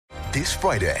This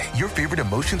Friday, your favorite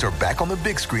emotions are back on the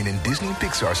big screen in Disney and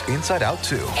Pixar's Inside Out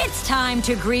 2. It's time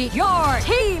to greet your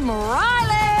Team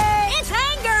Riley. It's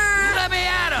anger. Let me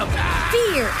at him.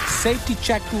 Fear. Safety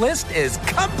checklist is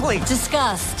complete.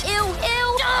 Disgust. Ew,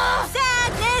 ew.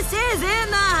 Sadness is in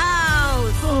the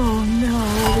house. Oh, no.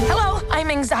 Hello, I'm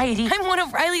anxiety. I'm one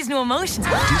of Riley's new emotions.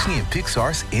 Disney and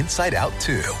Pixar's Inside Out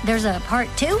 2. There's a part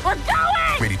 2? We're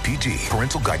going! Rated PG.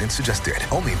 Parental guidance suggested.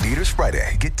 Only in theaters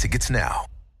Friday. Get tickets now.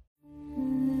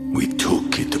 We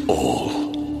took it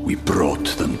all. We brought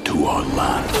them to our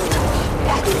land.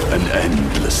 An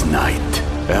endless night,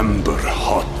 ember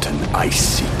hot and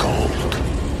icy cold.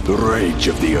 The rage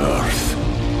of the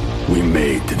earth. We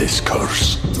made this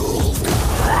curse.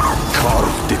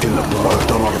 Carved it in the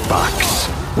blood on our backs.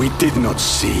 We did not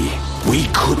see. We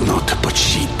could not, but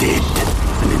she did.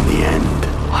 And in the end...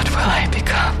 What will I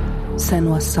become?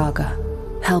 Senua's Saga.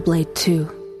 Hellblade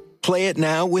 2. Play it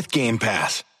now with Game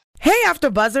Pass. Hey, After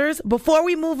Buzzers, before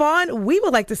we move on, we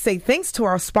would like to say thanks to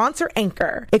our sponsor,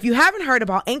 Anchor. If you haven't heard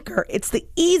about Anchor, it's the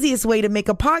easiest way to make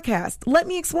a podcast. Let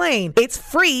me explain. It's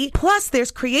free, plus there's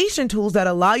creation tools that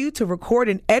allow you to record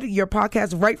and edit your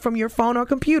podcast right from your phone or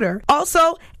computer.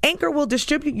 Also, Anchor will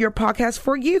distribute your podcast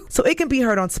for you, so it can be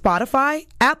heard on Spotify,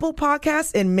 Apple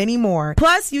Podcasts, and many more.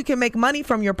 Plus, you can make money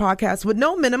from your podcast with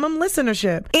no minimum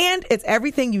listenership. And it's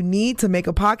everything you need to make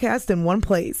a podcast in one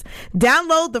place.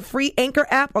 Download the free Anchor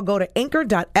app or go to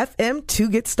anchor.fm to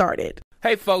get started.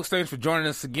 Hey folks, thanks for joining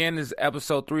us again. This is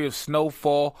episode 3 of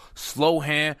Snowfall, Slow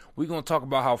Hand. We're going to talk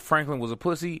about how Franklin was a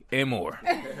pussy and more.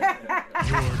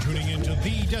 You're tuning into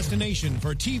the destination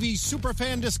for TV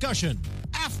superfan discussion,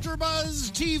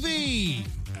 AfterBuzz TV.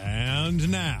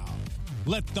 And now,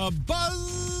 let the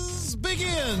buzz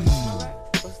begin.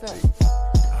 What's that?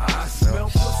 I smell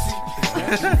pussy.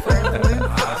 Is that you, Franklin?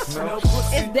 I smell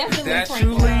pussy. It's definitely Is that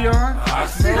Franklin. you, Leon? I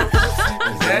smell pussy.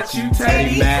 Is that you,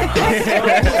 Teddy?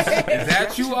 Is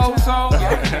that you, Oso?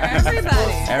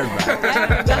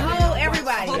 Everybody. The whole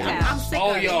everybody. I'm sick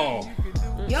Oh, of it. y'all.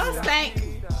 Y'all stank.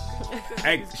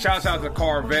 Hey, shouts out to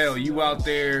Carvel. You out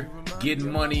there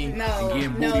getting money and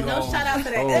getting booty No holes. shout out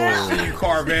to that. See you,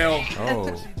 Carvel.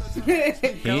 Oh.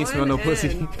 He ain't smell no pussy.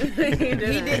 He did.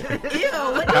 Ew,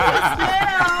 what did you smell?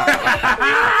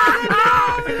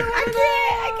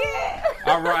 I can't.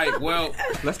 All right, well,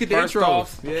 let's get the first intro.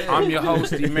 off, I'm your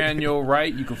host, Emmanuel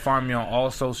Wright. You can find me on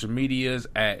all social medias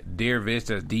at Derwitz,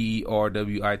 that's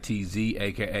DERWITZ,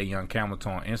 a.k.a. Young Camilton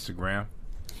on Instagram.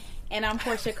 And I'm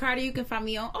Portia Carter. You can find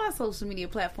me on all social media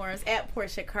platforms at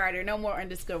Portia Carter. No more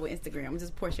underscore with Instagram.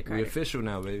 Just Portia Carter. We official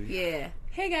now, baby. Yeah.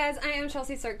 Hey guys, I am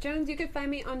Chelsea Sark Jones. You can find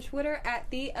me on Twitter at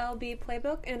the LB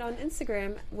Playbook and on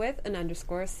Instagram with an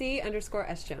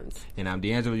 _C_S Jones. And I'm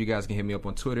D'Angelo. You guys can hit me up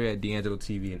on Twitter at D'Angelo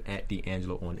TV and at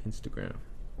D'Angelo on Instagram.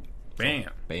 Bam.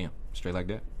 Bam. Straight like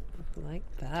that. Like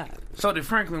that. So did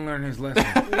Franklin learn his lesson?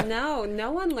 No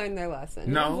one learned their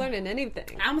lesson. No? No one's learning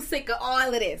anything. I'm sick of all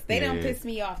of this. They done piss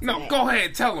me off today. No, go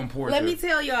ahead. Tell him, Portia. Let me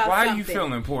tell y'all Why something. are you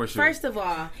feeling, Portia? First of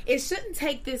all, it shouldn't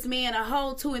take this man a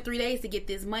whole 2 and 3 days to get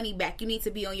this money back. You need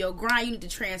to be on your grind. You need to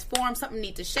transform. Something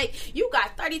need to shake. You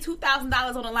got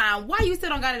 $32,000 on the line. Why you still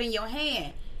don't got it in your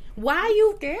hand? Why are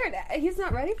you scared? He's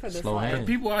not ready for this. Slow hand.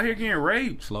 People out here getting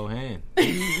raped. Slow hand. He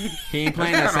ain't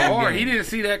playing that That's kind same of hard. game. He didn't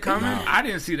see that coming. No. I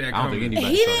didn't see that I don't coming. think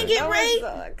anybody He saw didn't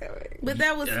that. get raped, but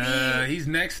that was He's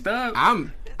next up.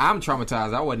 I'm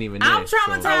traumatized. I wasn't even there. I'm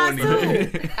traumatized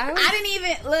too. I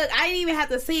I didn't even have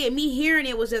to see it. Me hearing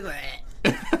it was just like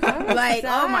like,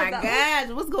 oh my gosh,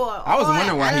 what's going on? I was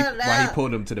wondering why he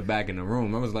pulled him to the back in the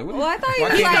room. I was like, what Well, I thought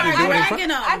why he can't was he do it in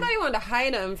front? I thought he wanted to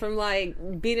hide him from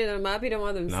like beating him up. He didn't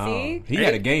want them to No, see. he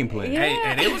had a game plan. Yeah. Hey,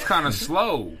 and it was kind of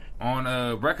slow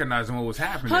on recognizing what was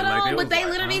happening. Hold Like, on, it but was they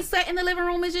like, literally sat in the living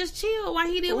room and just chill while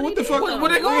he did what he the did. fuck?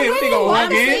 What they gonna They do? gonna walk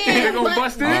I'm in? saying, They gonna but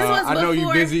bust in? this was I know you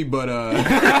before- busy, but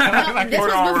This Hold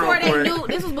was on before real they quick. knew.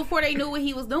 This was before they knew what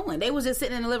he was doing. They was just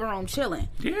sitting in the living room chilling.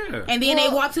 Yeah. And then they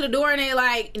walked to the door and they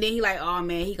like, and then he like, oh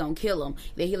man, he gonna kill him.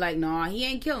 Then he like, nah, he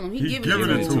ain't killing him. He giving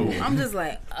it to him. I'm just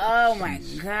like, oh my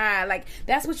god, like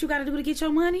that's what you got to do to get your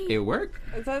money. it worked.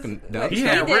 He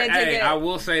had hey, I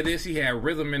will say this: he had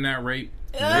rhythm in that rape.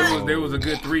 There was a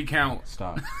good 3 count.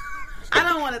 Stop. I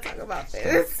don't want to talk about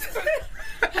this.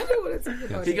 I don't want to talk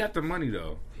about He it. got the money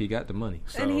though. He got the money.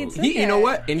 So And he took You know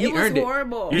what? And he It was earned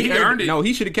horrible. it. he earned it. No,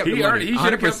 he should have kept the He money. earned it. He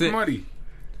should have kept the 100%. money.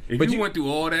 If But you you- went through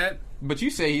all that, But you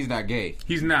say he's not gay.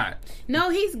 he's not. No,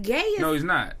 he's gay. No, he's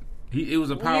not. It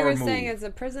was a You power were move. saying it's a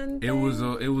prison It thing? was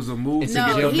a move. It's to a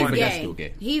No, get jail he's money, but that's gay. still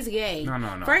gay. He's gay.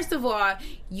 No. First of all,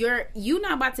 you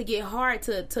not about to get hard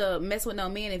to mess with no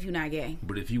man if you're not gay.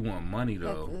 But if you want money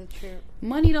though, That's true.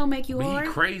 Money don't make you but hard.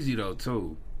 he crazy though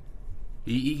too.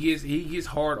 He gets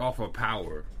hard off of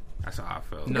power. That's how I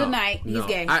felt. Good night. He's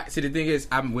gay. See, the thing is,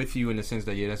 I'm with you in the sense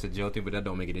that that's a Joe thing, but that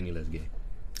don't make it any less gay.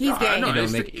 He's gay. No,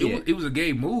 it was a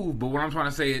gay move, but what I'm trying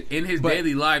to say is, in his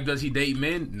daily life, does he date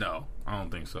men? No, I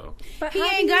don't think so. But he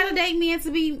ain't got to date men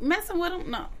to be messing with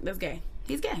him. No, that's gay.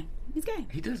 He's gay. He's gay.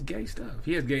 He does gay stuff.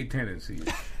 He has gay tendencies.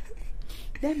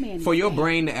 That man. For your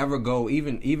brain to ever go,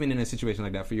 even in a situation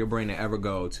like that, for your brain to ever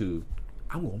go to,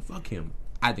 I'm gonna fuck him.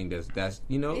 I think that's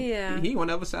he on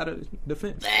the other side of the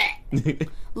fence.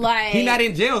 Like he not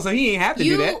in jail, so he ain't have to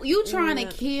do that. You trying to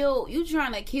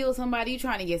kill somebody? You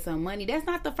trying to get some money? That's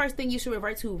not the first thing you should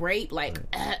revert to. Rape, like.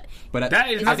 But that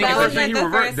is not the first thing he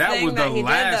reverted. That was the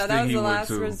last thing he went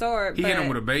to. Resort, he hit him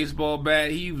with a baseball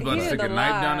bat. He was about to stick a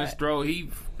knife down his throat.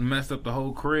 He messed up the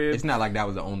whole crib. It's not like that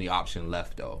was the only option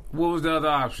left, though. What was the other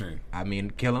option? I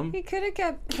mean, kill him. He could have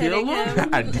kept hitting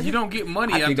him. You don't get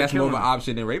money. I think that's more of an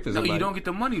option than raping somebody. No, you don't get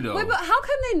the money though. Wait, but how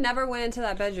come they never went into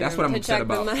that bedroom? That's what I'm upset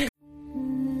about.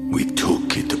 We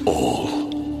took it all.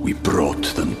 We brought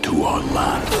them to our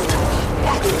land.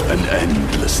 An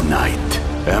endless night,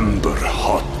 ember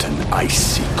hot and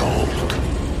icy cold.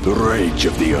 The rage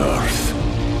of the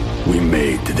earth. We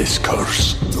made this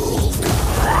curse.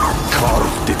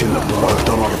 Carved it in the blood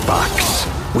on our backs.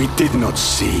 We did not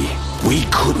see. We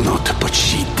could not, but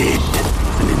she did.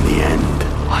 And in the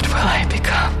end, what will I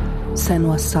become?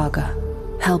 Senua's Saga.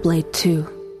 Hellblade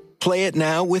 2. Play it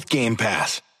now with Game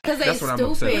Pass. Because they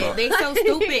stupid. They so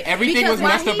stupid. Everything was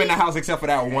messed up in the house except for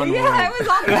that one room. Yeah, it was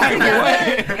all together.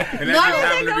 And that just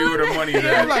happened to be where the money is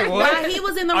at. Like, what? While he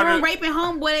was in the room raping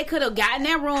homeboy, they could have gotten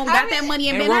that room, got that money,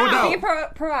 and been out. Be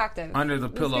proactive. Under the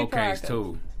pillowcase,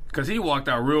 too. Because he walked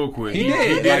out real quick. He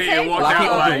did. He did it and walked out he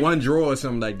like opened one drawer or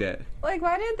something like that. Like,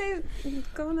 why didn't they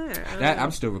go in there?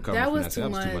 I'm still recovering from that. That was too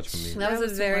much for me. That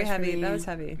was very heavy. That was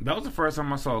heavy. That was the first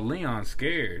time I saw Leon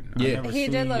scared. Yeah. He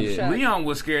did look shook. Leon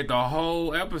was scared the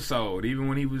whole episode, even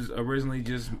when he was originally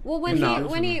just... Well,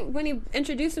 when he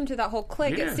introduced him to that whole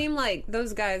clique, it seemed like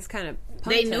those guys kind of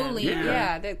they knew him. Leon.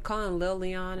 Yeah, they're calling Lil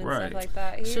Leon and stuff like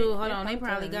that. Hold on. They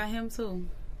probably got him, too.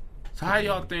 So how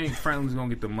y'all think Franklin's gonna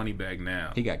get the money back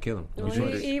now? He got killed. Well,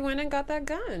 he went and got that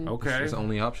gun. Okay. It's the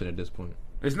only option at this point.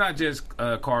 It's not just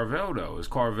Carvel, though. It's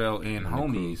Carvel and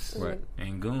homies. Right.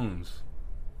 And goons.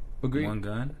 Agreed. One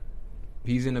gun.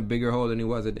 He's in a bigger hole than he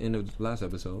was at the end of the last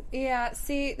episode. Yeah,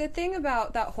 see, the thing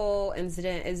about that whole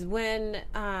incident is when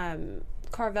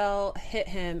Carvel hit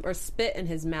him or spit in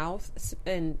his mouth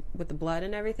and with the blood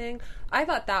and everything, I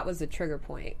thought that was the trigger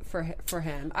point for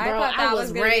him. I thought that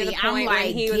was going to be the point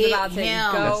when he was about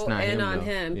to go in on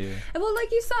him. Yeah. And well,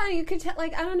 like you saw, you could tell,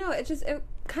 like, I don't know, it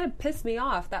kind of pissed me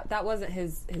off that wasn't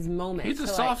his moment. He's a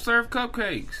soft serve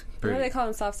cupcakes. What do they call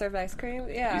him? Soft serve ice cream?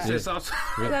 Yeah. He said soft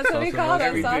serve. That's what he called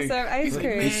him, soft serve ice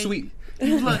cream. It's sweet.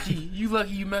 You lucky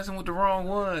you messing with the wrong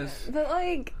ones. But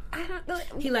like, I don't know.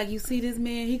 He like, you see this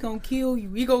man, he gonna kill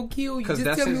you. He gonna kill you. Just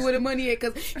tell me his... where the money is,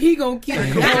 cause he gonna kill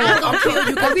you. I'm gonna kill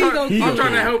you, cause he gonna kill you. I'm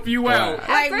trying to help you out.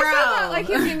 Like, bro. I thought, like,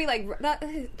 he was gonna be like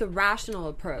the rational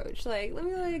approach. Like, let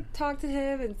me like talk to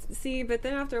him and see. But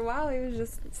then after a while, he was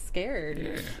just scared.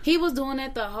 Yeah. He was doing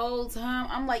that the whole time.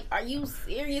 I'm like, are you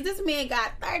serious? This man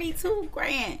got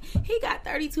 $32,000. He got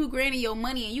 $32,000 in your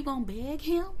money, and you gonna beg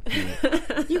him?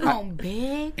 You gonna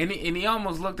beg? And he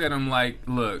almost looked at him like,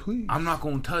 look, please. I'm not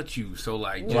gonna touch you. So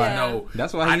like, just know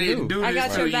that's why I didn't do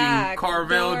this to you.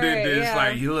 Carvel did this. Yeah.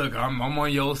 Like, look, I'm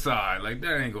on your side. Like,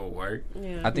 that ain't gonna work.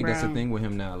 Yeah. I think that's the thing with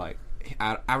him now. Like,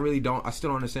 I really don't. I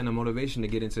still don't understand the motivation to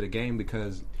get into the game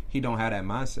because he don't have that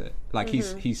mindset. Like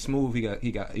he's smooth.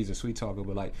 He's a sweet talker,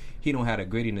 but like he don't have the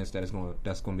grittiness that's going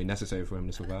to be necessary for him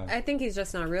to survive. I think he's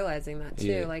just not realizing that too.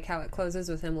 Yeah. Like how it closes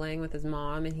with him laying with his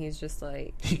mom, and he's just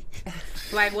like,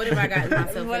 like, what have I got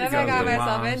myself? What have I got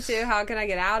myself into? How can I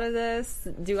get out of this?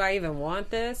 Do I even want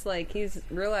this? Like he's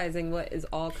realizing what is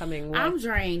all coming. I'm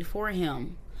drained for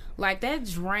him. Like, that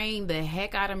drained the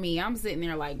heck out of me. I'm sitting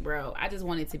there like, bro, I just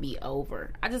want it to be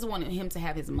over. I just wanted him to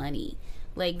have his money.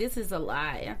 Like, this is a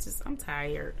lie. I'm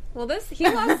tired. Well, he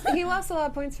lost a lot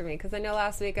of points for me because I know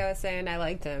last week I was saying I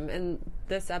liked him, and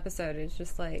this episode is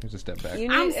just like it's a step back.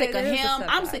 I'm sick of him.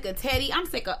 I'm sick of Teddy. I'm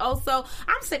sick of Oso.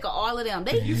 I'm sick of all of them.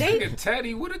 You sick of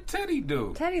Teddy? What did Teddy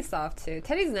do? Teddy's soft too.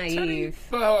 Teddy's naive.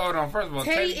 But hold on. First of all,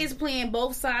 Teddy is playing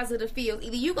both sides of the field.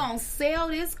 Either you gonna sell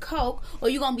this coke or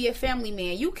you gonna be a family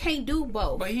man. You can't do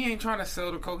both. But he ain't trying to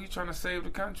sell the coke. He's trying to save the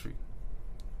country.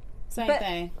 Same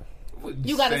thing.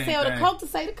 You gotta sell the coke to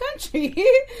save the country.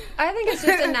 I think it's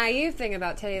just a naive thing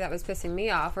about Teddy that was pissing me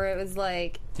off, where it was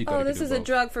like, oh, this is a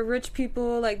drug for rich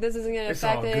people, like this isn't gonna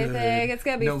affect anything, it's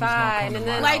gonna be fine. And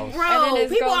then like, bro,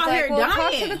 people out here dying.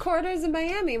 Talk to the quarters in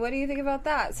Miami. What do you think about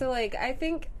that? So like, I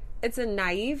think it's a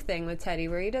naive thing with Teddy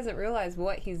where he doesn't realize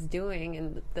what he's doing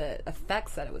and the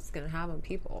effects that it was going to have on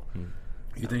people.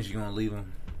 You think she's gonna leave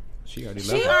him? She already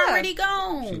She left. already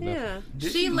gone.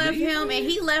 She left leave him, and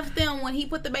he left them when he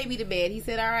put the baby to bed. He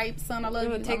said, "All right, son, I love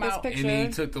you. Take I'm this out." picture. And then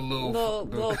he took the little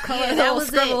color, Yeah, that little was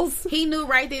scribbles. it. He knew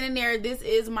right then and there, this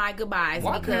is my goodbyes.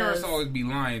 Why because parents always be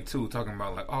lying too, talking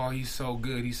about like, oh, he's so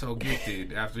good, he's so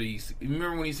gifted. After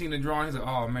remember when he seen the drawing, he's like,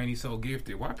 oh man, he's so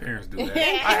gifted. Why parents do that?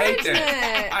 I hate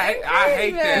that. I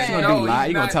hate that. You gonna lie?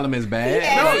 You gonna tell him it's bad?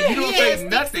 No, you don't say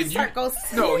sticks nothing. and circles.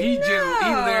 No, he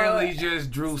literally just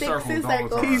drew Sticks circles and the whole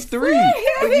circles. time. He's 3.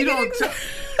 But you don't tell.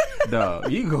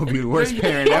 Dog, you gonna be the worst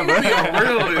parent Be a ever.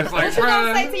 realist, like, what you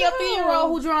gonna say bruh, to your 3-year-old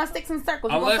who drawing sticks and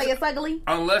circles? You gonna say it's ugly?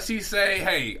 Unless he say,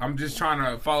 hey, I'm just trying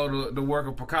to follow the work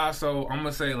of Picasso, I'm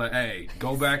gonna say like, hey,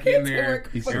 go back in there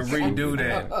and redo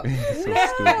that. He's so Put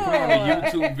stupid. on a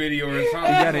YouTube video or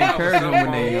something. You gotta encourage them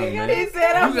when they young, man.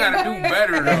 You gotta do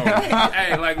better though.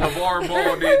 Hey, like LeVar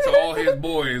Ball did to all his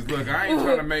boys. Look, I ain't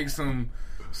trying to make some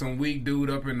weak dude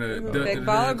up in the Big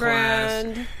baller class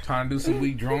brand. trying to do some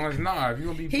weak drawings. Nah, if you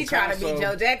gonna be He Picasso, trying to be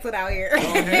Joe Jackson out here. go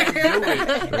ahead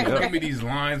and do it. Don't give me these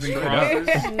lines and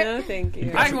crosses. No, thank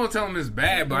you. I ain't gonna tell him it's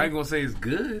bad, but I ain't gonna say it's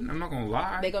good. I'm not gonna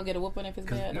lie. They gonna get a whooping if it's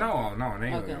bad? No, they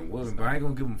ain't Okay. gonna whoop, but I ain't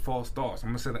gonna give them false thoughts. I'm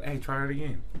gonna say like, hey, try it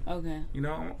again. Okay. You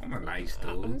know, I'm a nice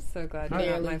I'm dude. so glad you're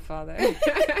not my father.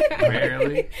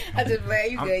 Barely. I just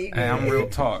glad you good. You good. Hey, I'm real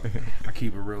talk. I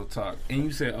keep it real talk. And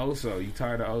you said Oso. You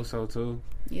tired of Oso too?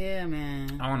 Yeah,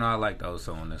 man. I don't know. I liked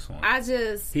Oso on this one.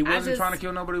 He wasn't trying to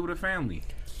kill nobody with a family.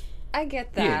 I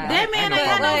get that. Yeah, That man I ain't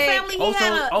know had no that. family. He Oso's had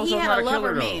not a a lover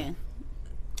killer, though. man.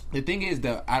 The thing is,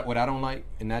 what I don't like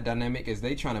in that dynamic is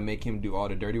they trying to make him do all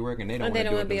the dirty work, and they don't want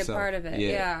to be themselves. a part of it.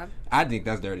 Yeah. I think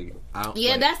that's dirty.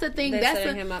 Yeah, that's the thing. They're That's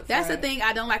setting him up the for it. thing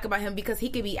I don't like about him because he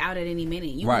could be out at any minute.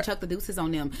 You can Right. chuck the deuces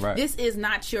on them. Right. This is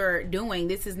not your doing.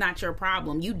 This is not your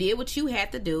problem. You did what you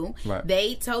had to do. Right.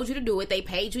 They told you to do it. They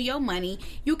paid you your money.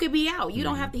 You could be out. You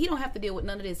don't have to. He don't have to deal with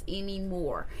none of this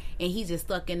anymore. And he's just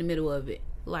stuck in the middle of it.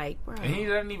 Like, bro. And he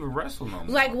doesn't even wrestle no more.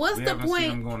 Like, what's we the haven't point?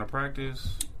 Seen him going to practice.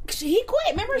 He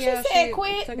quit. Remember, Yeah, she said she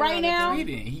quit took right another now. He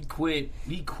didn't. He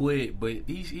quit, but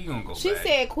he gonna go She back.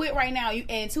 said quit right now. You,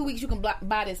 in 2 weeks you can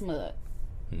buy this mug.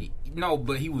 No,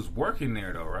 but he was working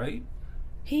there though, right?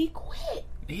 He quit.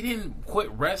 He didn't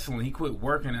quit wrestling. He quit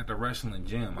working at the wrestling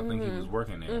gym. I think he was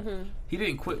working there. He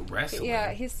didn't quit wrestling.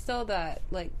 Yeah, he's still that,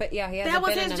 like, but yeah, he hasn't That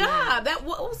was been his in a job. minute. That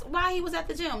was why he was at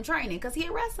the gym training because he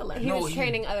a wrestler. He was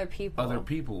training other people. Other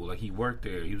people, like he worked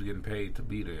there. He was getting paid to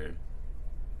be there.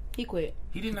 He quit.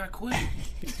 He did not quit.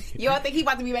 Y'all think he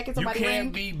about to be back in You somebody's can't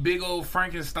ring? be big old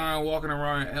Frankenstein walking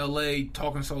around in L.A.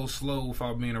 talking so slow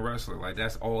without being a wrestler. Like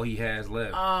that's all he has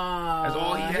left. Oh, That's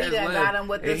all he has done left. got him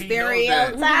with the And he knows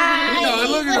that. stereotype.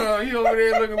 Look at him. He over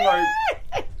there looking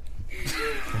like.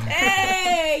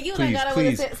 Hey, you done Please, got him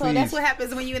please, with the So please. that's what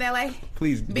happens when you in LA.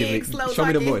 Please, Big, slow show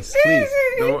me the talking. voice, please.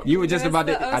 You were just about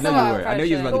to. I know you were. I know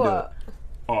you was about to do it.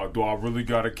 Oh, do I really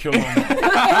gotta kill him?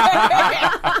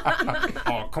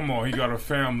 Oh, come on. He got a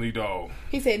family though.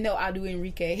 He said, "No, I'll do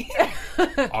Enrique."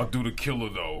 I'll do the killer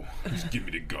though. Just give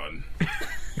me the gun.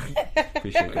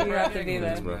 Appreciate that. You have to be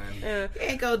Yes, there. man. Yeah.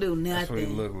 He ain't gonna do That's what he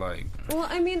nothing. looked like. Well,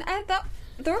 I mean, I thought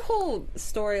their whole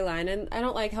storyline, and I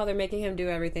don't like how they're making him do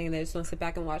everything and they just want to sit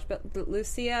back and watch, but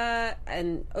Lucia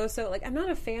and Oso, like, I'm not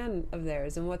a fan of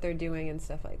theirs and what they're doing and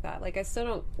stuff like that. Like, I still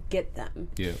don't get them.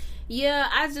 Yeah. Yeah,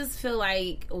 I just feel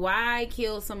like why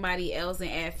kill somebody else and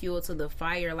add fuel to the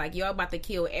fire? Like y'all about to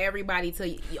kill everybody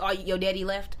till your daddy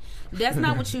left. That's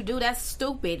not what you do. That's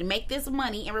stupid. Make this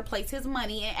money and replace his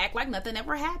money and act like nothing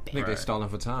ever I happened. think they're stalling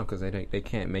for time because they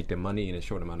can't make their money in a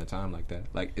short amount of time like that.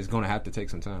 Like it's going to have to take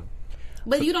some time.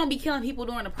 But you don't be killing people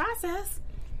during the process.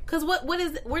 Cause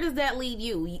where does that lead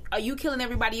you? Are you killing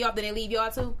everybody off then they leave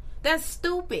y'all too? That's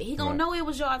stupid. He gonna know it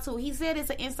was y'all too. He said it's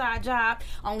an inside job.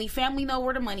 Only family know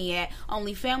where the money at.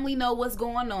 Only family know what's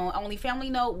going on. Only family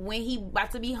know when he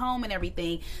about to be home and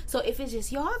everything. So if it's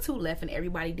just y'all two left and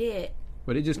everybody dead,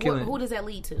 But it just killing. who does that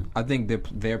lead to? I think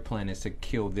their plan is to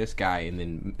kill this guy and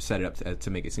then set it up to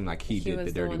make it seem like he did was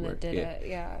the dirty one work. that did it,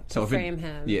 yeah. To So if frame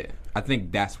him. Yeah, I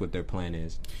think that's what their plan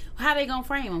is. How they gonna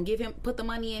frame him? Put the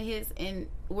money in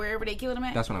wherever they killed him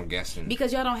at? That's what I'm guessing.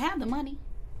 Because y'all don't have the money.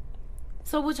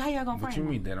 So how y'all gonna frame What you him?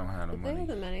 mean they don't have the money? They have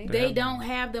the money. They don't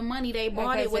have the money. They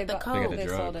bought it with the code. They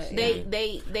sold it.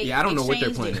 They Yeah, I don't know what their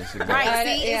exchanged plan it. is. Right? I See,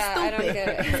 don't- it's I don't stupid. get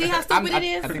it. See how stupid it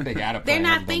is? I think they got a They're plan. I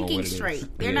not don't know thinking what it is.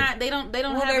 straight. They're Yeah. not. They don't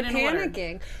Well, have they're it in order.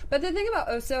 panicking. But the thing about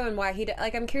Oso and why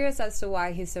I'm curious as to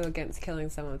why he's so against killing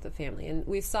someone with a family. And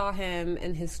we saw him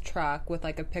in his truck with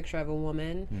like a picture of a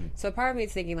woman. So part of me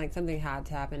is thinking like something had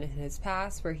to happen in his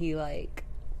past where he like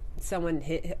someone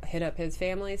hit up his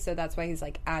family, so that's why he's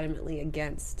like adamantly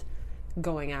against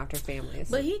going after families.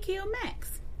 But he killed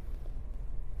Max.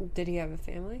 Did he have a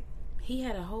family? He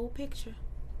had a whole picture.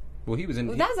 Well, he was in.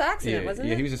 Well, that was an accident, wasn't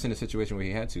it? Yeah, he was just in a situation where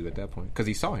he had to at that point because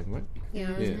he saw him, right? Yeah,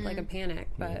 it was like a panic,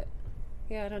 but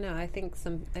I don't know. I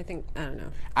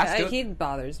don't know. He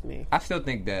bothers me. I still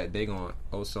think that they going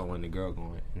Oso and the girl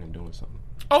going and they're doing something.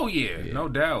 Oh yeah, no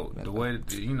doubt. The way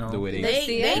the way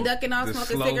they ducking off,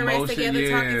 smoking cigarettes motion, together,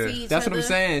 talking to each That's other. what I'm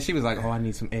saying. She was like, "Oh, I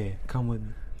need some air. Come with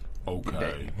me."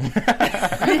 Okay.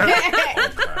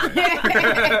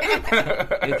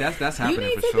 That's happening for sure. You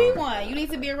need to be one. You need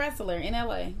to be a wrestler in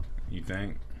LA. You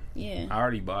think? Yeah. I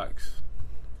already box.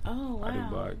 Oh wow. I do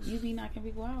box. You be knocking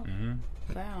people out. Mm-hmm.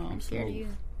 Wow, I'm scared of you.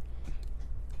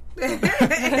 Alright.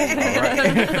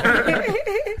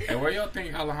 And where y'all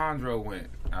think Alejandro went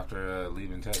after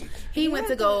leaving Teddy? He went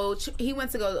to go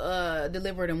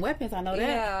deliver them weapons. I know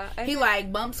that. Yeah, he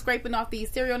like bump scraping off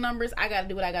these serial numbers. I got to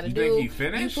do what I got to do. You think he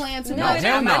finished? You playing too No, much?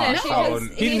 hell no. So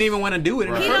He didn't even want to do it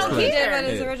in the first place. He did what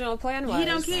his original plan was. He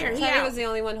don't care. Teddy was the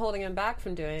only one holding him back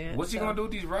from doing it. What's he gonna do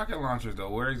with these rocket launchers though?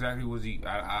 Where exactly was he?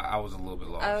 I was a little bit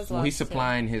lost. Well, he's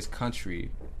supplying his country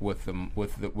with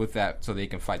that so they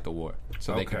can fight the war,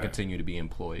 so they can continue to be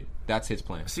employed. That's his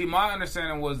plan. See, my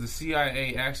understanding was the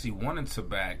CIA actually wanted to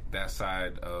back that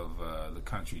side of the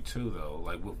country too, though.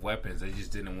 Like with weapons, they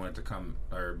just didn't want it to come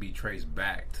or be traced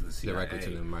back to the CIA directly to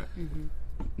them, right? Mm-hmm.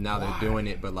 Now they're doing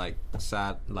it, but like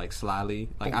slyly.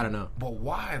 Like I don't know. But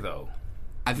why though?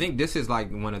 I think this is like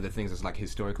one of the things that's like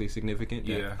historically significant.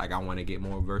 That, Yeah. like I want to get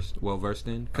more well versed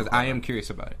in because I am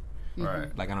curious about it.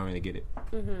 Right. Like I don't really get it.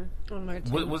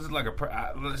 Was it like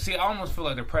see? I almost feel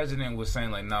like the president was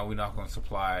saying like, no, we're not going to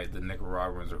supply the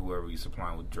Nicaraguans or whoever he's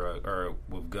supplying with drugs or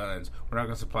with guns. We're not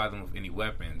going to supply them with any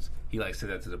weapons. He like said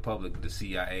that to the public. The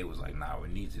CIA was like, nah, we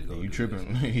need to go. You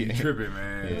tripping? You tripping,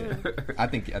 man? Yeah. I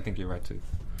think you're right too.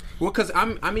 Well, because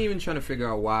I'm even trying to figure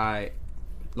out why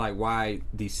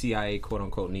the CIA quote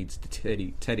unquote needs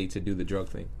Teddy to do the drug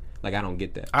thing. Like I don't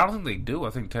get that. I don't think they do.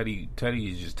 I think Teddy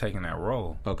is just taking that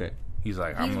role. Okay. He's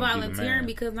like, he's I'm gonna volunteering be the man.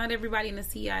 because not everybody in the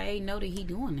CIA know that he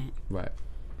doing it. Right.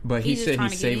 But he said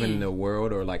he's saving the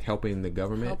world or like helping the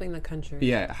government. Helping the country.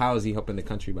 Yeah. How is he helping the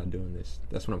country by doing this?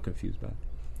 That's what I'm confused about.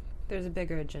 There's a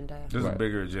bigger agenda. There's a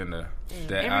bigger agenda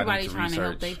that Everybody I need to trying research. to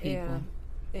help their people.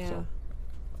 Yeah. So.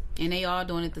 And they all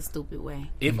doing it the stupid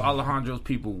way. If Alejandro's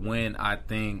people win, I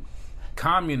think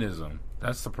communism.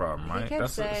 That's the problem, right? He kept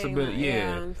That's a saying bit. that,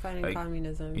 Yeah, I'm fighting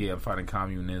communism. Yeah, I'm fighting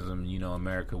communism. You know,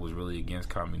 America was really against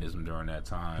communism during that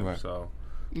time. Right. So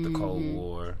the Cold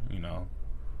War. You know,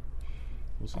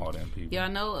 all them people. Y'all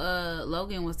know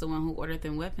Logan was the one who ordered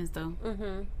them weapons, though.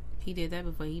 Mm-hmm. He did that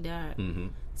before he died. Mm-hmm.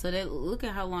 So look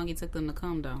at how long it took them to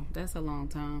come, though. That's a long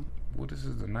time. Well, this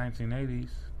is the 1980s.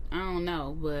 I don't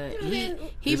know, but he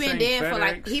This been ain't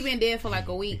dead for like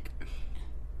a week.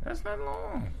 That's not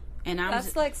long. And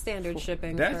that's like standard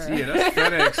shipping. That's for, that's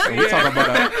FedEx. We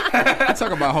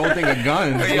talk about a whole thing of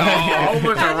guns. A whole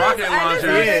bunch of rocket launchers.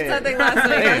 I just something last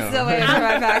week. I'm still waiting for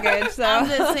my package. So I'm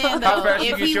just saying, How though, fast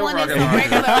you if get he your wanted rocket some launcher?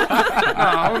 regular,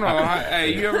 Hold on.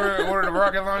 Hey, you ever ordered a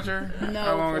rocket launcher? No,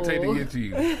 How long it take to get to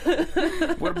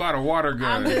you? What about a water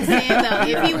gun? I'm just saying though,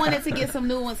 if he wanted to get some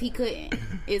new ones, he couldn't.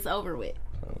 It's over with.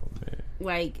 Oh man.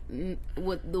 Like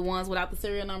with the ones without the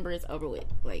serial number, it's over with.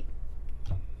 Like.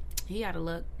 He out of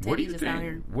luck. What do you just out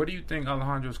here. think? Where do you think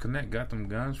Alejandro's Connect got them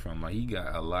guns from? Like he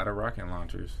got a lot of rocket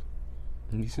launchers.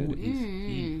 He said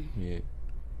yeah.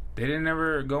 They didn't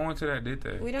ever go into that, did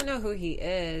they? we don't know who he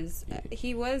is.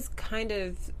 He was kind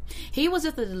of. He was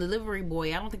just a delivery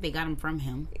boy. I don't think they got him from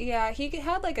him. Yeah, he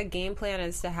had like a game plan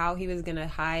as to how he was going to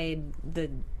hide the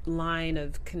line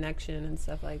of connection and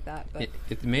stuff like that. But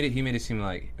He made it seem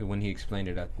like when he explained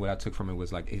it, what I took from it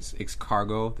was like it's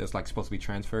cargo that's like supposed to be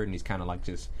transferred, and he's kind of like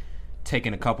just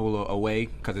taking a couple away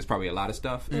because it's probably a lot of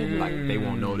stuff, and like they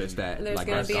won't notice that. And there's like,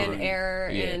 going to be an error,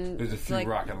 and there's a few like,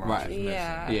 rocket launchers. Right. Missing.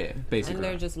 Yeah, basically, and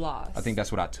they're just lost. I think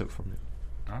that's what I took from it.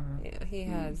 Yeah, he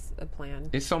has a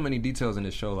plan. It's so many details in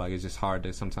this show. Like it's just hard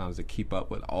to sometimes to keep up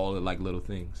with all the like little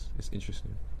things. It's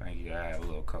interesting. Thank you. I have a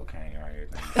little cocaine right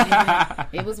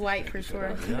here. It was white for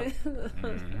sure. Yep.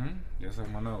 Just like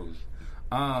my nose.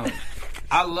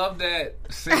 I love that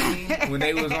scene when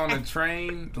they was on the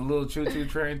train, the little choo-choo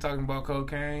train, talking about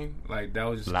cocaine. Like that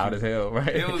was just Loud cute. as hell,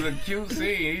 right? It was a cute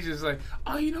scene. He's just like,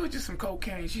 oh, you know, just some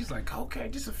cocaine. She's like,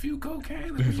 cocaine, just a few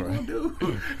cocaine. Like, what you gonna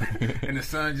do? And the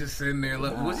son just sitting there.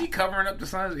 Was he covering up the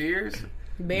son's ears?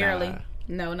 Barely. Nah.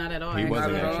 No, not at all. He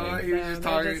wasn't Not at all. actually. He was just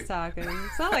talking.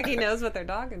 It's not like he knows what they're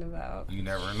talking about. You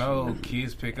never know.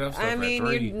 Kids pick up stuff I mean, at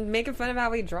 3. you're making fun of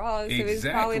how he draws, so he's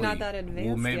probably not that advanced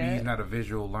Well, maybe yet. he's not a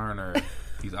visual learner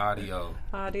He's audio.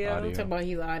 Audio. Talk about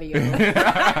he's audio.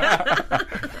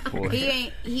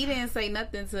 He didn't say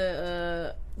nothing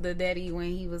to the daddy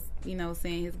when he was,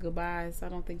 saying his goodbyes. So I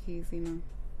don't think he's,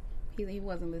 he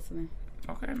wasn't listening.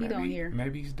 Okay, he don't hear.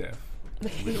 Maybe he's deaf.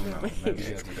 We don't know. Maybe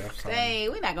he has a deaf son. Hey,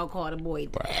 we're not gonna call the boy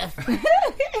deaf.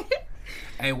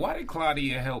 Hey, why did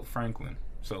Claudia help Franklin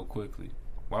so quickly?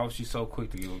 Why was she so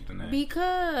quick to give up the name?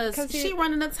 Because she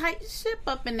running a tight ship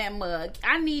up in that mug.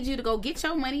 I need you to go get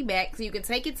your money back so you can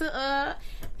take it to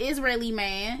Israeli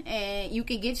man and you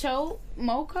can get your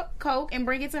more coke and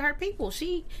bring it to her people.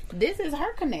 This is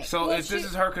her connect. So if this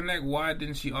is her connect, why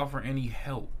didn't she offer any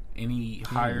help? Any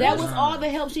higher? That was all the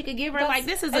help she could give her. Like,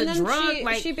 this is a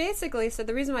drug. She basically said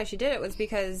the reason why she did it was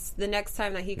because the next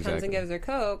time that he comes and gives her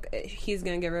coke, he's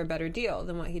going to give her a better deal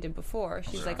than what he did before.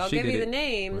 She's like, I'll give you the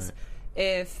names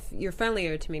if you're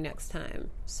friendlier to me next time.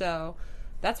 So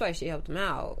that's why she helped him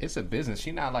out. It's a business.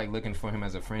 She's not like looking for him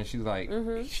as a friend. She's like,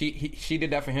 she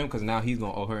did that for him because now he's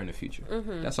gonna owe her in the future.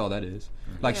 That's all that is.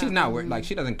 Like she's not like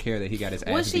she doesn't care that he got his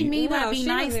ass. What she beat. mean by be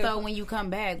nice though when you come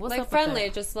back? What's like up friendly?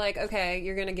 Just like okay,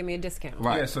 you're gonna give me a discount.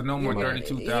 Right. Yeah. So no more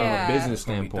 32,000. From a business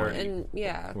standpoint. And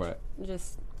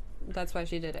just that's why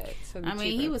she did it. So I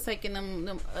mean, he was taking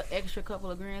them extra couple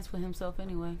of grands for himself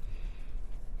anyway.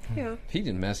 Yeah. He's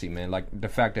just messy, man. Like the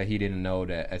fact that he didn't know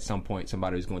that at some point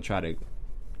somebody was going to try to,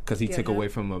 because he took away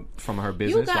from her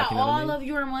business. You got like, all of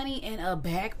your money in a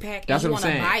backpack. That's and what you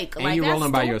I'm saying. On a bike. And like, you that's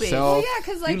rolling by stupid. yourself. Well, yeah,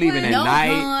 because like you leaving at night.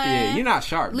 Gun, yeah, you're not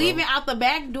sharp. Bro. Leaving out the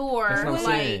back door. That's what I'm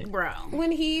saying. Like, bro.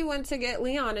 When he went to get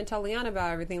Leon and tell Leon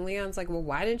about everything, Leon's like, "Well,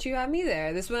 why didn't you have me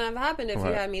there? This wouldn't have happened if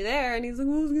you had me there." And he's like,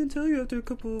 "Well, I was going to tell you after a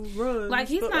couple of runs." Like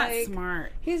he's not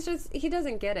smart. He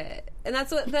doesn't get it, and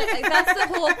that's what that's the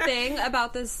whole thing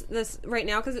about this right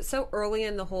now because it's so early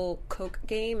in the whole coke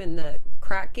game and the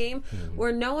crack game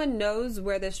where no one knows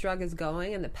where this drug is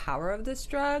going and the power of this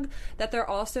drug, that they're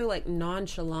also like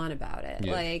nonchalant about it,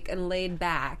 like and laid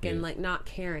back and like not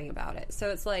caring about it. So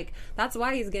it's like that's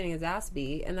why he's getting his ass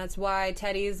beat, and that's why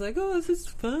Teddy's like, "Oh, this is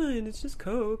fun. It's just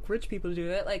coke. Rich people do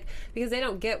it." Like because they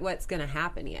don't get what's going to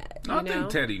happen yet. I think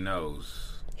Teddy knows.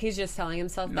 He's just telling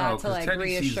himself that to like Teddy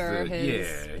reassure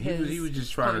he was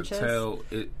just trying to tell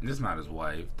it. This is not his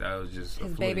wife. That was just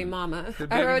his baby mama.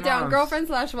 I wrote down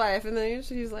girlfriend/wife, and then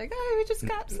she's like, "Oh, we just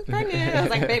got pregnant." I was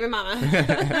like, "Baby mama."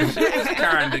 She was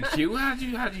kind of cute.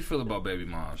 How'd you feel about baby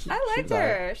moms? I liked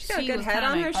her. She got a good head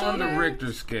on her shoulder. On the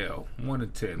Richter scale, 1 to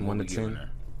 10. 1 to 10.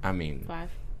 I mean, 5.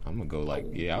 I'm gonna go like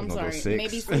I'm gonna go 6.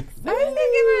 Maybe 6. I was gonna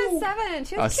give her a 7.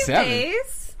 She has cute 7?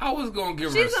 Days. I was gonna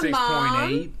give her a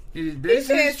 6.8. This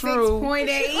is true. 6.8.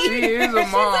 She is a mom.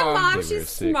 She's a mom. She's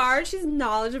smart. She's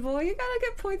knowledgeable. You gotta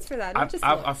get points for that.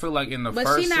 I feel like in the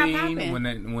first scene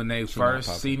when they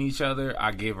first seen each other,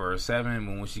 I gave her a 7.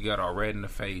 But when she got all red in the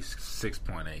face,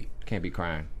 6.8. Can't be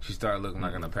crying. She started looking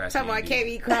like an Apache. Talking about can't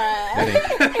be crying.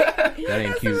 That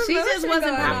ain't cute. She just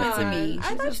wasn't popping to me.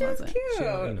 I thought she was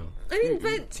cute. I mean,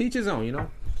 but teach his own.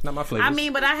 It's not my flavor. I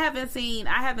mean, but I haven't seen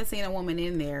a woman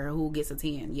in there who gets a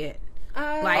 10 yet.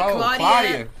 Like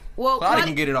Claudia. Well, Claudia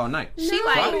can get it all night. She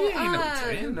like Claudia ain't no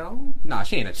 10 though. Nah,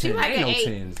 she ain't a 10. She like ain't no 8.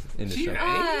 10s in the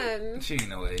show. She ain't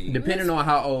no 8. Depending on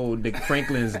how old the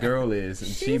Franklin's girl is,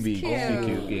 she be cute.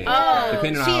 Yeah. Oh,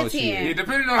 depending on how old she is. Yeah,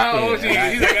 depending on how old she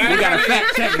is. You gotta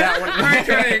fact check that one. I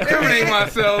can't incriminate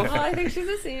myself. Oh, I think she's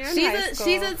a senior.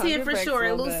 She's a 10 for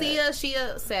sure. Lucia, she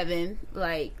a 7.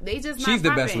 Like they just. Not she's the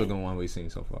popping. best looking one we've seen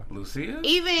so far. Lucia.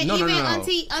 Even no.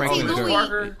 Auntie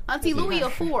Louie a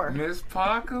 4. Miss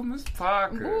Parker.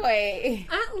 Boy.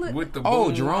 With the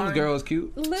Jerome's girl is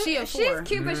cute. She a 4. She's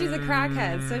cute, but she's a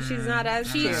crackhead, so she's not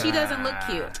as cute. She doesn't look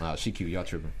cute. Oh, she cute. Y'all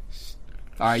tripping.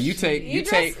 All right, you take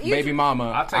baby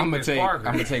mama. I'm gonna take crackhead.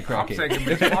 I'm taking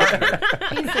Miss Parker.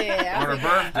 He said on her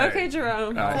birthday. Okay,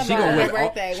 Jerome. She gonna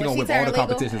whip all the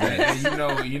competitions.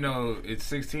 You know, it's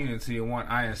 16 until you want.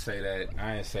 I didn't say that.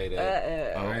 I didn't say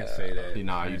that.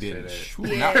 Nah, you didn't.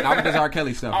 Not with this R.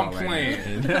 Kelly stuff. I'm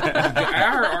playing.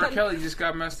 I heard R. Kelly just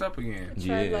got messed up again.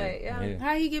 Yeah.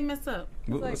 How he get messed up?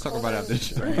 Let's talk about it after the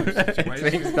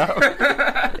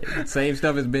show. Same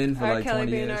stuff has been for like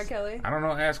 20 years. R. Kelly. I don't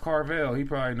know. Ask Carvel. He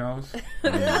probably knows.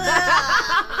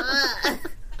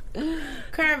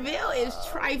 Carvel is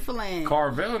trifling.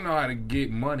 Carvel know how to get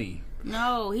money.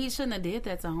 No, he shouldn't have did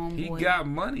that to Homeboy. He got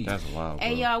money. That's wild.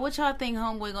 Hey y'all, what y'all think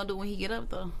Homeboy gonna do when he get up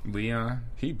though? Leon,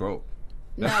 he broke.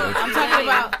 No, I'm talking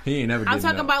about. He ain't never. I'm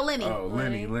talking up. about Lenny. Oh,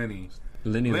 Lenny,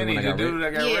 the dude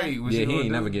that got raped. Yeah, he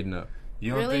ain't never getting up.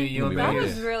 You don't think? That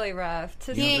was really rough.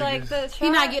 To see like the he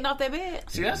not getting off that bed.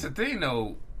 See, that's the thing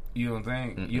though. You don't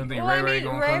think? You don't think Well, Ray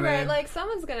gonna come in? Like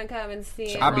someone's gonna come and see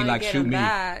him. I'll be like, get shoot him me.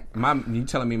 back. You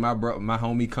telling me my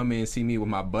homie come in and see me with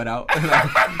my butt out,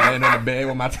 like, laying on the bed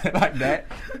with my like that?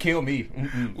 Kill me.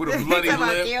 With a bloody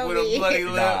lip. With a bloody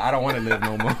lip. Nah, I don't want to live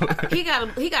no more.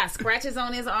 He got scratches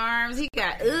on his arms. He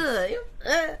got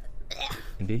Did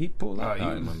he pull out?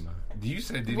 You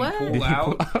said did What? he pull Did he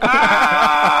out? pull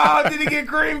Oh, did he get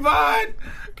cream bun?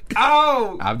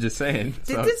 Oh, I'm just saying.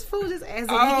 Did So, this fool just ask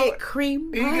if he get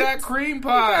cream he pie? got cream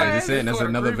pie. I'm just saying that's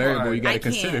another variable you got to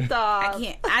consider. I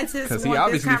can't. I just 'Cause he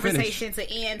want this obviously conversation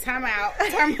to end. Time out. He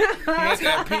got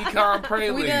that pecan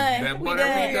praline. We done. That We butter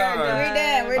done. pecan. We're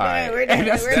done. We're All right. done. We're done.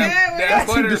 That's We're too- done. That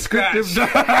too descriptive.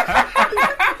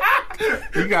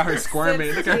 You got her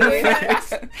squirming. Look at her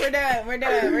face. We're done. We're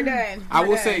done. We're done. I will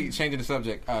We're done. say, changing the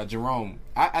subject, Jerome.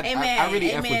 I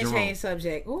really F with Jerome. Change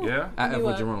subject. Ooh. Yeah. I F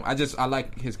with Jerome. I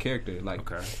like his character, like,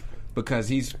 because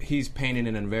he's painted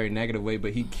in a very negative way,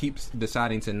 but he keeps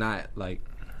deciding to not like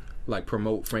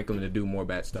promote Franklin to do more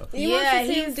bad stuff. He wants to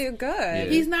see him do good. Yeah.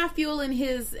 He's not fueling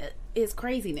his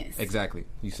craziness. Exactly.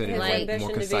 You said it His in a ambition more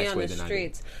to be concise on way the than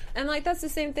streets. And like that's the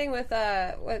same thing with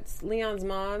what's Leon's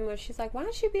mom, where she's like, why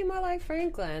don't you be more like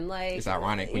Franklin? Like, It's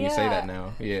ironic when you say that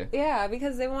now. Yeah. Yeah,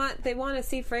 because they want to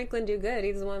see Franklin do good.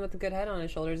 He's the one with the good head on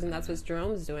his shoulders, and that's what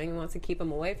Jerome's doing. He wants to keep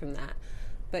him away from that.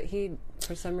 But he,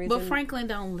 for some reason, But Franklin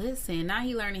don't listen. Now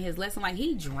he learning his lesson. Like,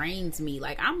 he drains me.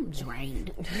 Like, I'm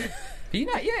drained.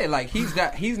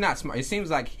 He's not smart. It seems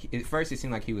like at first it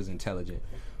seemed like he was intelligent.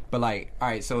 But like, all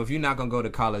right, so if you're not gonna go to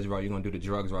college route, you're gonna do the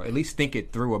drugs route. At least think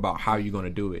it through about how you're gonna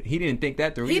do it. He didn't think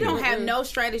that through. He either. don't have no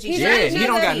strategy. He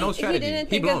don't got no strategy. He didn't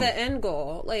think of the end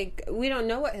goal. Like, we don't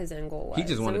know what his end goal was. He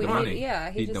just wanted the money.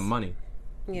 He just the money.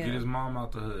 Yeah. Get his mom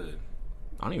out the hood.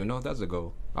 I don't even know if that's a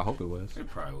goal. I hope it was. It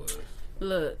probably was.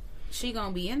 Look, she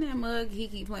gonna be in that mug. He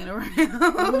keep playing around.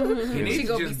 He She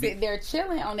gonna be just sitting there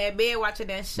chilling on that bed watching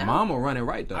that show. Mama running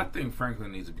right though. I think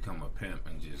Franklin needs to become a pimp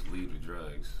and just leave the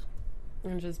drugs.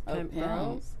 And just pimp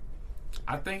girls.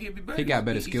 I think it'd be better. He got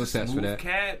better He's skill a sets for smooth that.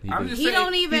 Cat. He I'm did. just He saying,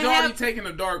 don't even he's already have- taking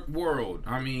a dark world.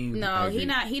 I mean, No, he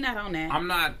not on that. I'm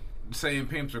not saying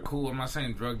pimps are cool. I'm not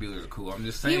saying drug dealers are cool. I'm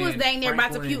just saying He was dang near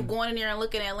about to Franklin- puke going in there and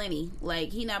looking at Lenny.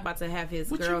 Like, he not about to have his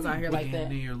What you girls mean out here like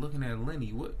that. You're looking at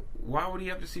Lenny. What? Why would he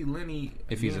have to see Lenny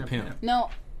If he's being a pimp? No,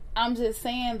 I'm just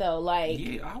saying though, like,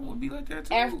 Yeah, I would be like that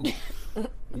too. after,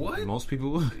 What? Most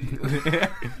people would.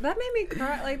 That made me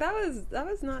cry. Like that was